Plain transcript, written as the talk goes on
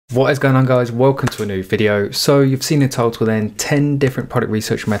What is going on, guys? Welcome to a new video. So you've seen the title then, 10 different product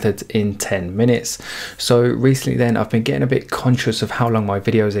research methods in 10 minutes. So recently then I've been getting a bit conscious of how long my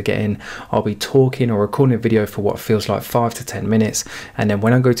videos are getting. I'll be talking or recording a video for what feels like 5 to 10 minutes. And then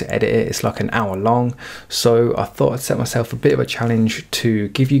when I go to edit it, it's like an hour long. So I thought I'd set myself a bit of a challenge to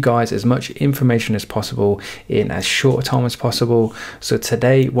give you guys as much information as possible in as short a time as possible. So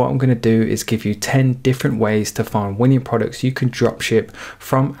today what I'm going to do is give you 10 different ways to find winning products you can drop ship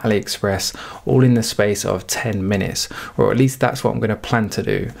from AliExpress, all in the space of 10 minutes, or at least that's what I'm going to plan to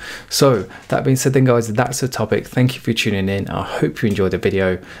do. So that being said then, guys, that's the topic. Thank you for tuning in. I hope you enjoyed the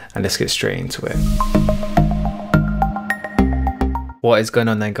video, and let's get straight into it. What is going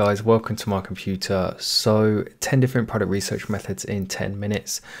on then, guys? Welcome to my computer. So 10 different product research methods in 10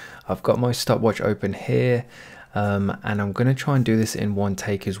 minutes. I've got my stopwatch open here. And I'm going to try and do this in one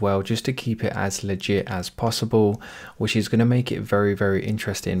take as well, just to keep it as legit as possible, which is going to make it very, very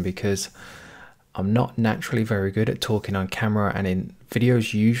interesting, because I'm not naturally very good at talking on camera, and in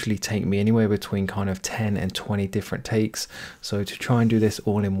videos usually take me anywhere between kind of 10 and 20 different takes. So to try and do this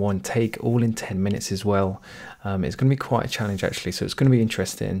all in one take, all in 10 minutes as well, it's going to be quite a challenge actually. So it's going to be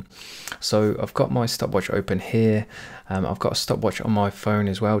interesting. So I've got my stopwatch open here. I've got a stopwatch on my phone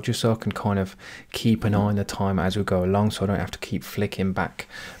as well, just so I can kind of keep an eye on the time as we go along, so I don't have to keep flicking back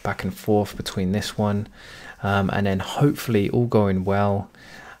and forth between this one. And then hopefully, all going well,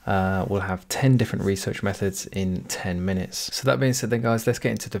 we'll have 10 different research methods in 10 minutes. So that being said then, guys, let's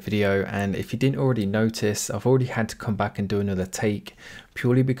get into the video. And if you didn't already notice, I've already had to come back and do another take,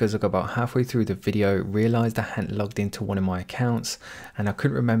 purely because I got about halfway through the video, realized I hadn't logged into one of my accounts and I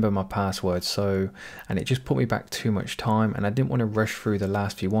couldn't remember my password. And it just put me back too much time, and I didn't want to rush through the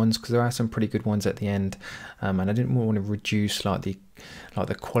last few ones, because there are some pretty good ones at the end, and I didn't want to reduce like the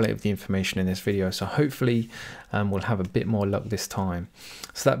quality of the information in this video. So hopefully we'll have a bit more luck this time.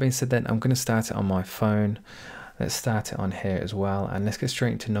 So that being said then, I'm going to start it on my phone. Let's start it on here as well, and let's get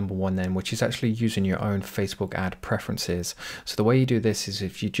straight into number one then, which is actually using your own Facebook ad preferences. So the way you do this is,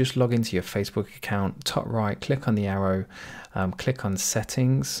 if you just log into your Facebook account, top right, click on the arrow, click on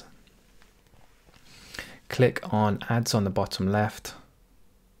settings, click on ads on the bottom left,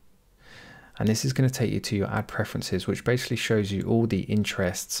 and this is going to take you to your ad preferences, which basically shows you all the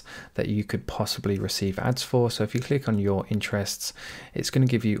interests that you could possibly receive ads for. So if you click on your interests, it's going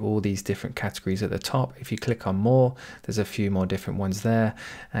to give you all these different categories at the top. If you click on more, there's a few more different ones there.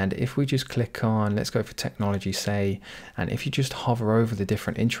 And if we just click on, let's go for technology, say, and if you just hover over the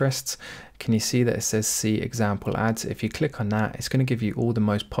different interests, can you see that it says see example ads? If you click on that, it's going to give you all the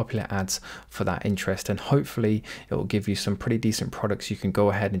most popular ads for that interest, and hopefully it will give you some pretty decent products you can go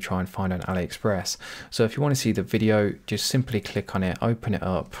ahead and try and find on AliExpress. So if you want to see the video, just simply click on it, open it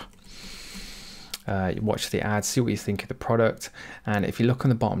up, watch the ads, see what you think of the product. And if you look on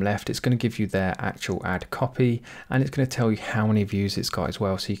the bottom left, it's going to give you their actual ad copy, and it's going to tell you how many views it's got as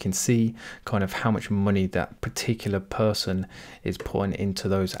well, so you can see kind of how much money that particular person is putting into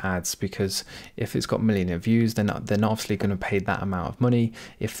those ads, because if it's got millions of views, they're not obviously going to pay that amount of money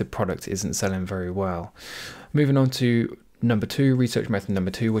if the product isn't selling very well. Moving on to number two, research method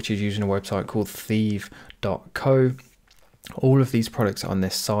number two, which is using a website called thieve.co. All of these products on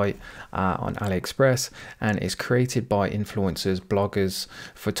this site are on AliExpress, and is created by influencers, bloggers,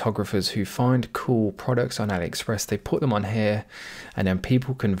 photographers who find cool products on AliExpress. They put them on here, and then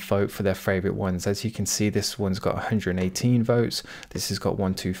people can vote for their favorite ones. As you can see, this one's got 118 votes. This has got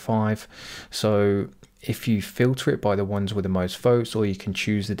 125. So if you filter it by the ones with the most votes, or you can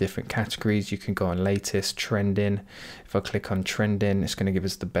choose the different categories, you can go on latest, trending. If I click on trending, it's going to give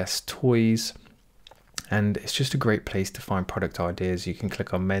us the best toys. And it's just a great place to find product ideas. You can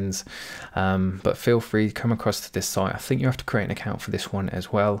click on men's, but feel free to come across to this site. I think you have to create an account for this one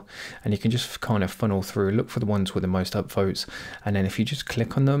as well, and you can just kind of funnel through, look for the ones with the most upvotes, and then if you just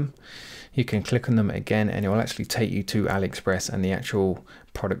click on them, you can click on them again, and it will actually take you to AliExpress and the actual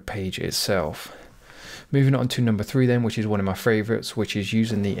product page itself. Moving on to number three then, which is one of my favorites, which is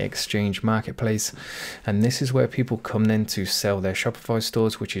using the exchange marketplace. And this is where people come then to sell their Shopify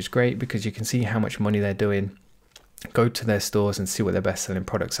stores, which is great because you can see how much money they're doing. Go to their stores and see what their best selling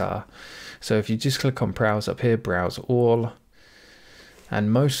products are. So if you just click on browse up here, browse all, and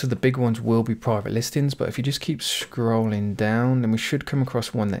most of the big ones will be private listings, but if you just keep scrolling down, then we should come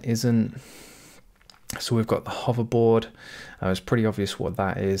across one that isn't. So we've got the hoverboard. It's pretty obvious what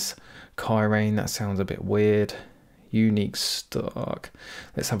that is. Kyrene, that sounds a bit weird. Unique stock.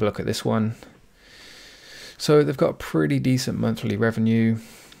 Let's have a look at this one. So they've got a pretty decent monthly revenue.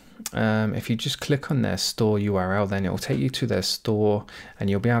 If you just click on their store URL, then it will take you to their store, and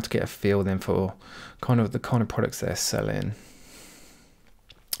you'll be able to get a feel then for the kind of products they're selling.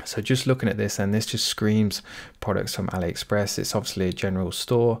 So just looking at this, and this just screams products from AliExpress. It's obviously a general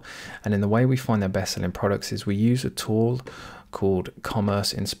store, and then the way we find their best-selling products is we use a tool called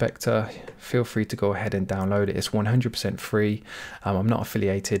Commerce Inspector. Feel free to go ahead and download it. It's 100% free. I'm not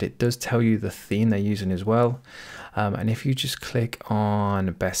affiliated. It does tell you the theme they're using as well, and if you just click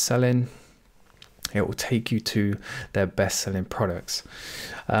on best selling, it will take you to their best-selling products.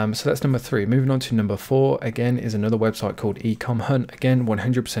 So that's number 3. Moving on to number 4, again, is another website called Ecom Hunt. Again,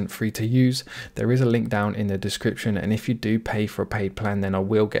 100% free to use. There is a link down in the description, and if you do pay for a paid plan, then I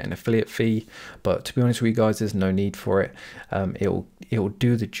will get an affiliate fee. But to be honest with you guys, there's no need for it. It'll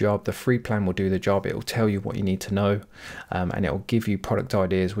do the job. The free plan will do the job. It will tell you what you need to know, and it will give you product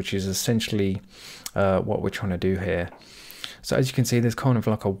ideas, which is essentially what we're trying to do here. So as you can see, there's kind of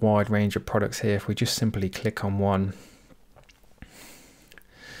like a wide range of products here. If we just simply click on one,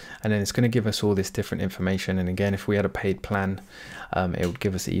 and then it's going to give us all this different information. And again, if we had a paid plan, it would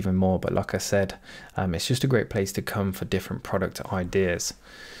give us even more. But like I said, it's just a great place to come for different product ideas.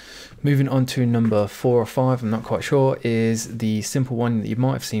 Moving on to number 4 or 5, I'm not quite sure, is the simple one that you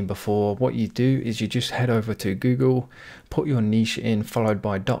might have seen before. What you do is you just head over to Google, put your niche in, followed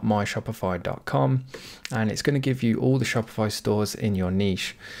by .myshopify.com, and it's going to give you all the Shopify stores in your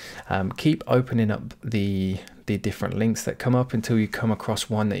niche. Keep opening up the different links that come up until you come across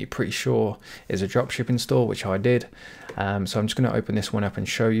one that you're pretty sure is a dropshipping store, which I did. So I'm just going to open this one up and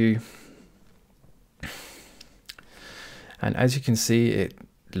show you. And as you can see, it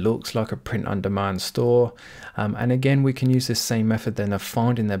looks like a print-on-demand store, and again, we can use this same method then of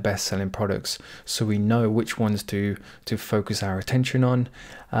finding their best-selling products, so we know which ones to focus our attention on.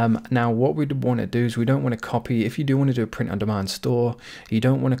 Now what we want to do is we don't want to copy. If you do want to do a print-on-demand store, you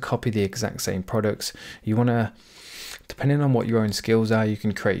don't want to copy the exact same products. You want to, depending on what your own skills are, you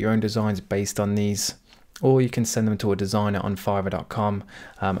can create your own designs based on these, or you can send them to a designer on fiverr.com,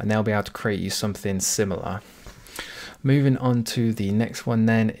 and they'll be able to create you something similar. Moving on to the next one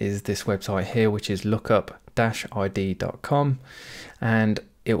then is this website here, which is lookup-id.com, and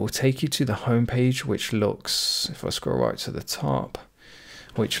it will take you to the home page, which looks, if I scroll right to the top,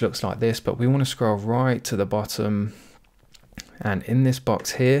 which looks like this, but we want to scroll right to the bottom, and in this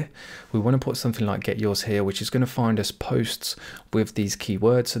box here we want to put something like get yours here, which is going to find us posts with these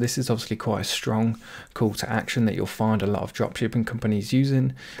keywords. So this is obviously quite a strong call to action that you'll find a lot of dropshipping companies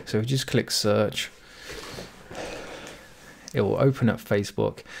using. So if you just click search, it will open up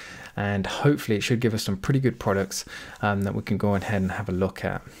Facebook, and hopefully it should give us some pretty good products that we can go ahead and have a look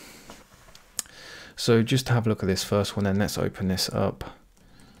at. So just to have a look at this first one, then let's open this up.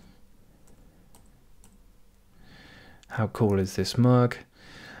 How cool is this mug?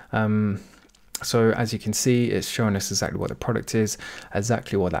 So as you can see, it's showing us exactly what the product is,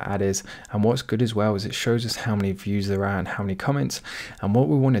 exactly what that ad is, and what's good as well is it shows us how many views there are and how many comments. And what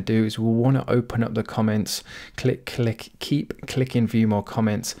we want to do is we want to open up the comments, keep clicking view more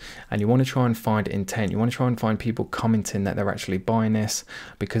comments, and you want to try and find intent. You want to try and find people commenting that they're actually buying this,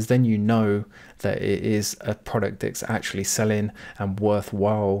 because then you know that it is a product that's actually selling and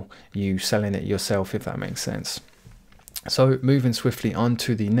worthwhile you selling it yourself, if that makes sense. So moving swiftly on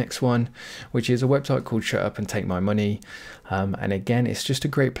to the next one, which is a website called Shut Up and Take My Money. And again, it's just a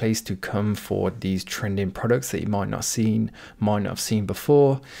great place to come for these trending products that you might not have seen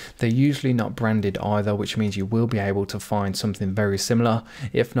before. They're usually not branded either, which means you will be able to find something very similar,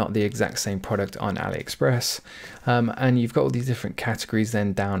 if not the exact same product, on AliExpress. And you've got all these different categories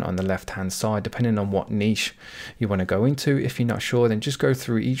then down on the left hand side, depending on what niche you want to go into. If you're not sure, then just go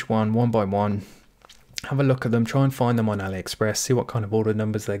through each one by one. Have a look at them, try and find them on AliExpress, see what kind of order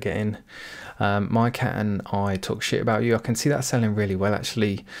numbers they're getting. My cat and I talk shit about you. I can see that selling really well,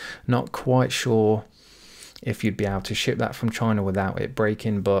 actually. Not quite sure if you'd be able to ship that from China without it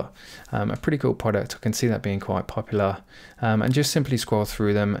breaking, but a pretty cool product. I can see that being quite popular. And just simply scroll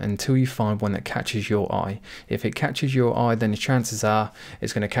through them until you find one that catches your eye. If it catches your eye, then the chances are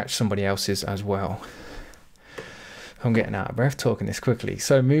it's going to catch somebody else's as well. I'm getting out of breath talking this quickly.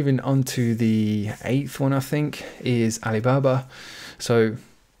 So moving on to the 8th one, I think, is Alibaba. So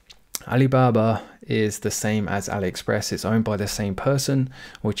Alibaba is the same as AliExpress. It's owned by the same person,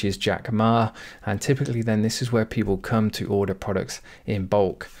 which is Jack Ma. And typically then this is where people come to order products in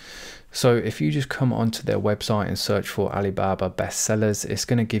bulk. So if you just come onto their website and search for Alibaba bestsellers, it's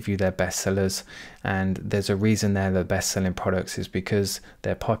going to give you their bestsellers, and there's a reason they're the best selling products, is because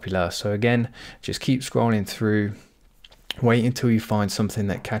they're popular. So again, just keep scrolling through. Wait until you find something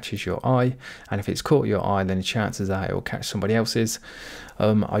that catches your eye, and if it's caught your eye, then the chances are it will catch somebody else's.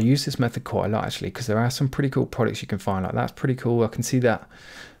 I use this method quite a lot actually, because there are some pretty cool products you can find. Like, that's pretty cool. I can see that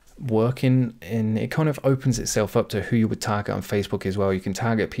working in, it kind of opens itself up to who you would target on Facebook as well. You can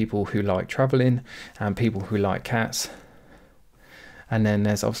target people who like traveling and people who like cats. And then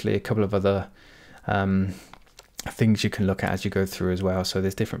there's obviously a couple of other things you can look at as you go through as well. So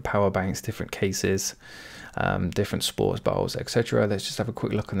there's different power banks, different cases, different sports bowls, etc. Let's just have a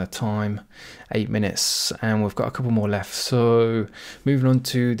quick look on the time, 8 minutes, and we've got a couple more left. So moving on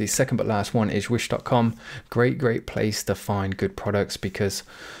to the second but last one is wish.com. Great place to find good products, because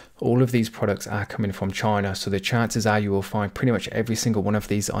all of these products are coming from China, so the chances are you will find pretty much every single one of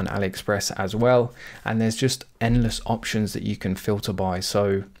these on AliExpress as well. And there's just endless options that you can filter by.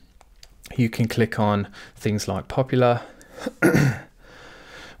 So you can click on things like popular,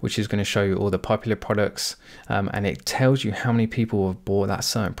 which is going to show you all the popular products, and it tells you how many people have bought that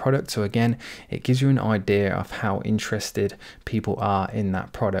certain product. So again, it gives you an idea of how interested people are in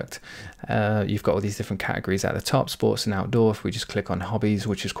that product. You've got all these different categories at the top: sports and outdoor. If we just click on hobbies,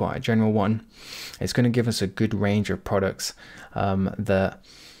 which is quite a general one, it's going to give us a good range of products that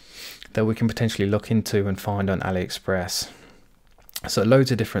we can potentially look into and find on AliExpress. So loads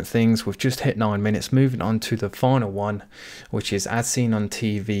of different things. We've just hit 9 minutes. Moving on to the final one, which is as seen on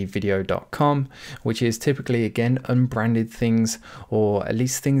TV video.com, which is typically, again, unbranded things, or at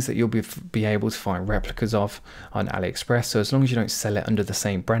least things that you'll be able to find replicas of on AliExpress. So as long as you don't sell it under the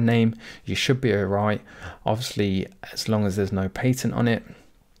same brand name, you should be all right. Obviously, as long as there's no patent on it.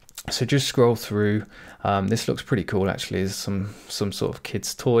 So just scroll through. This looks pretty cool, actually. It's some sort of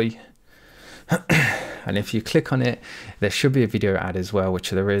kid's toy. And if you click on it, there should be a video ad as well, which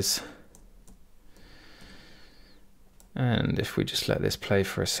there is. And if we just let this play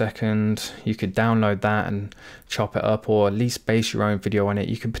for a second, you could download that and chop it up, or at least base your own video on it.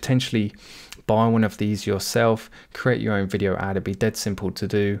 You can potentially buy one of these yourself, create your own video ad. It'd be dead simple to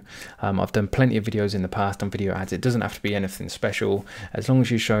do. I've done plenty of videos in the past on video ads. It doesn't have to be anything special, as long as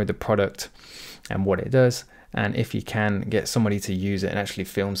you show the product and what it does. And if you can, get somebody to use it and actually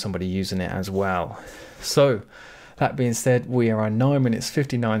film somebody using it as well. So that being said, we are on 9 minutes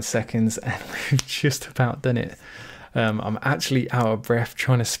 59 seconds and we've just about done it. I'm actually out of breath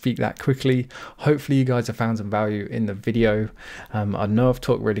trying to speak that quickly. Hopefully you guys have found some value in the video. I know I've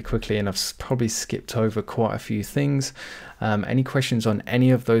talked really quickly and I've probably skipped over quite a few things. Any questions on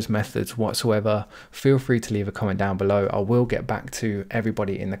any of those methods whatsoever, feel free to leave a comment down below. I will get back to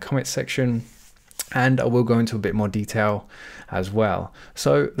everybody in the comment section, and I will go into a bit more detail as well.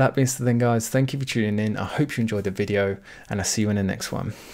 So that being said then, guys, thank you for tuning in. I hope you enjoyed the video, and I'll see you in the next one.